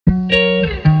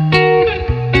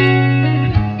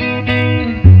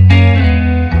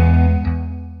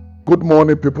Good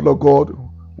morning, people of God.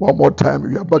 One more time,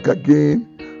 we are back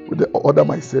again with the Order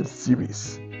Myself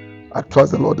series. I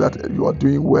trust the Lord that you are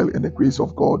doing well and the grace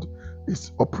of God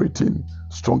is operating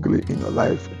strongly in your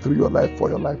life, through your life,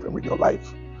 for your life, and with your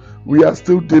life. We are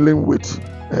still dealing with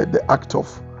the act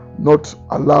of not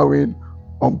allowing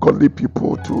ungodly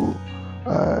people to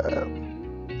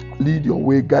lead your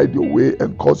way, guide your way,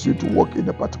 and cause you to walk in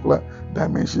the particular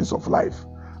dimensions of life.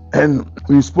 And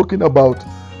we've spoken about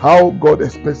how God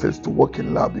expects us to walk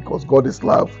in love because God is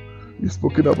love. We've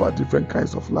spoken about different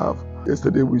kinds of love.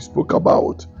 Yesterday we spoke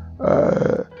about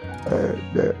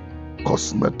the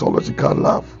cosmetological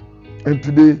love. And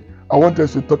today I want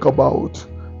us to talk about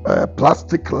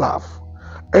plastic love.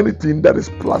 Anything that is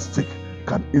plastic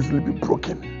can easily be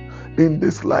broken in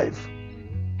this life.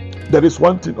 There is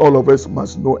one thing all of us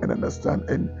must know and understand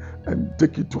and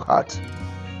take it to heart.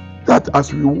 That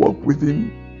as we walk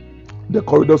within the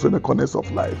corridors and the corners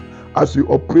of life, as we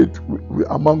operate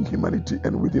among humanity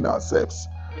and within ourselves,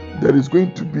 there is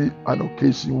going to be an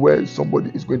occasion where somebody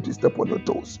is going to step on your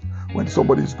toes, when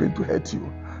somebody is going to hurt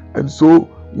you. And so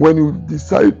when you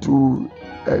decide to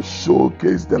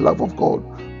showcase the love of God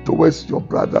towards your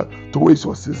brother, towards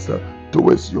your sister,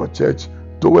 towards your church,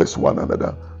 towards one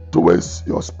another, towards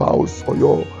your spouse or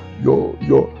your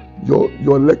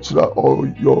lecturer or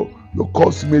your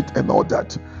course mate and all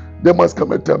that, there must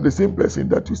come a time the same person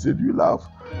that you said you love,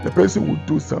 the person will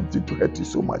do something to hurt you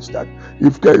so much that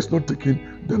if care is not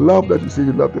taken, the love that you say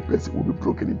you love the person will be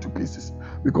broken into pieces,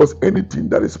 because anything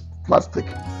that is plastic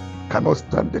cannot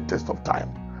stand the test of time.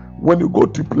 When you go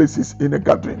to places in a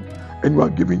gathering and you are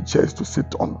given chairs to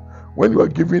sit on, when you are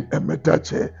given a metal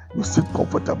chair, you sit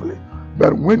comfortably.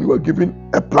 But when you are given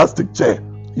a plastic chair,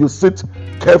 you sit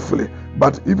carefully.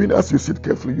 But even as you sit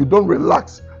carefully, you don't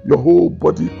relax your whole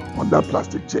body on that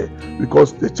plastic chair,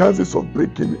 because the chances of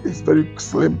breaking is very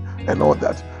slim and all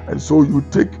that. And so you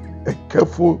take a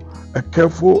careful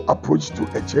approach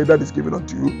to a chair that is given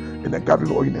unto you in a gathering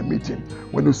or in a meeting.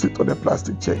 When you sit on a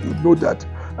plastic chair, you know that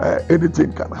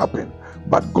anything can happen.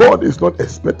 But God is not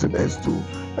expecting us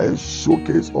to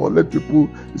showcase or let people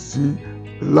see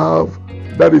love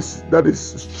that is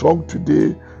strong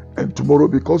today and tomorrow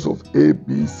because of A,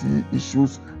 B, C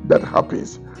issues that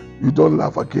happens. You don't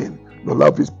love again. Your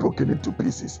love is broken into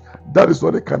pieces. That is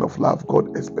not the kind of love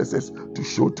God expects us to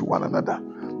show to one another.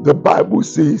 The Bible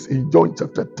says in John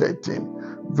chapter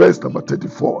 13, verse number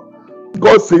 34,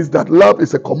 God says that love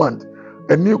is a command.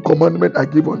 A new commandment I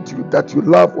give unto you, that you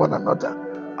love one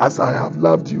another as I have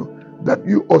loved you, that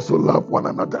you also love one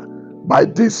another. By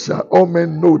this shall all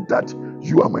men know that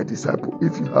you are my disciple,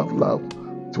 if you have love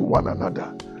to one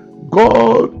another.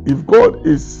 If God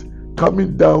is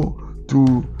coming down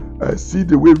to see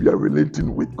the way we are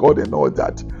relating with God and all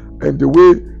that, and the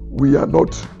way we are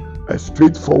not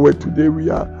straightforward today, we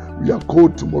are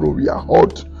cold, tomorrow we are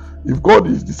hot. If God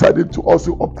is decided to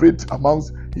also operate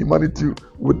amongst humanity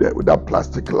with that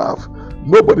plastic love,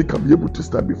 nobody can be able to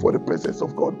stand before the presence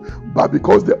of God. But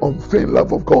because the unfeigned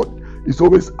love of God is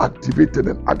always activated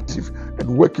and active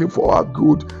and working for our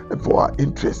good and for our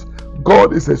interest,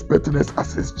 God is expecting us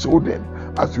as His children,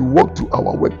 as we walk to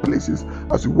our workplaces,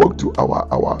 as we walk to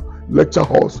our lecture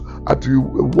halls, as we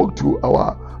walk to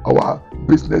our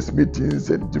business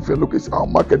meetings and different locations, our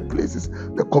marketplaces,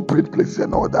 the corporate places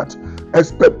and all that.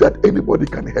 Expect that anybody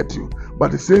can hurt you,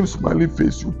 but the same smiling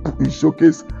face you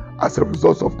showcase as a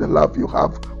result of the love you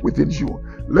have within you,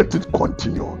 let it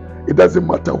continue. It doesn't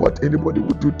matter what anybody will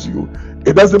do to you.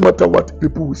 It doesn't matter what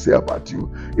people will say about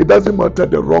you. It doesn't matter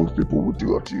the wrongs people will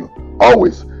do to you.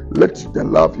 Always let the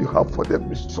love you have for them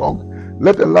be strong.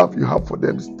 Let the love you have for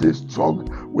them stay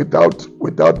strong without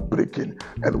breaking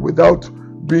and without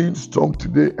being strong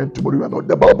today and tomorrow you are not.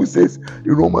 The Bible says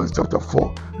in Romans chapter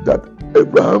 4 that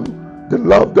Abraham, the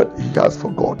love that he has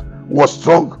for God was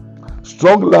strong.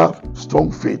 Strong love,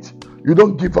 strong faith. You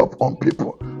don't give up on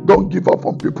people. Don't give up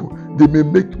on people. They may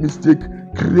make mistakes.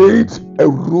 Create a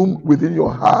room within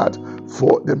your heart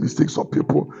for the mistakes of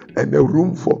people and a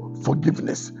room for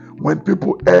forgiveness. When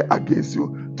people err against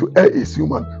you, to err is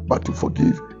human, but to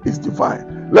forgive is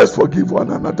divine. Let's forgive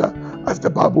one another as the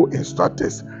Bible instructs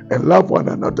us, and love one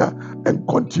another, and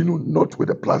continue not with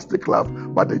the plastic love,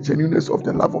 but the genuineness of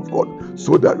the love of God,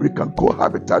 so that we can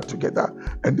cohabitate together,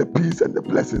 and the peace and the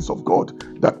blessings of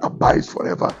God that abides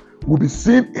forever will be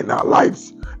seen in our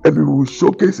lives, and we will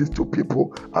showcase it to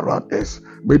people around us.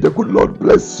 May the good Lord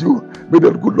bless you. May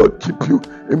the good Lord keep you,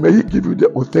 and may He give you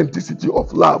the authenticity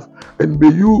of love, and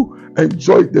may you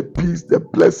enjoy the peace, the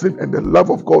blessing, and the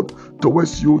love of God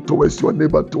towards you, towards your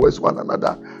neighbor, towards one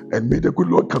another. And may the good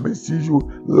Lord come and see you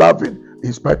loving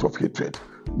in spite of hatred.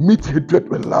 Meet hatred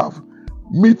with love.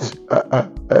 meet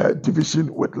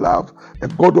division with love,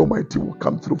 and God Almighty will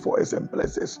come through for us and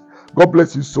bless us. God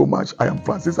bless you so much. I am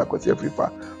Francis Akwasi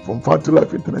Afrifa from Family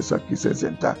Life International Christian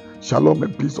Center. Shalom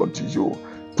and peace unto you.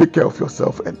 Take care of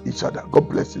yourself and each other. God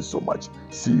bless you so much.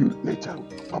 See you later.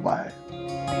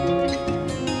 Bye-bye.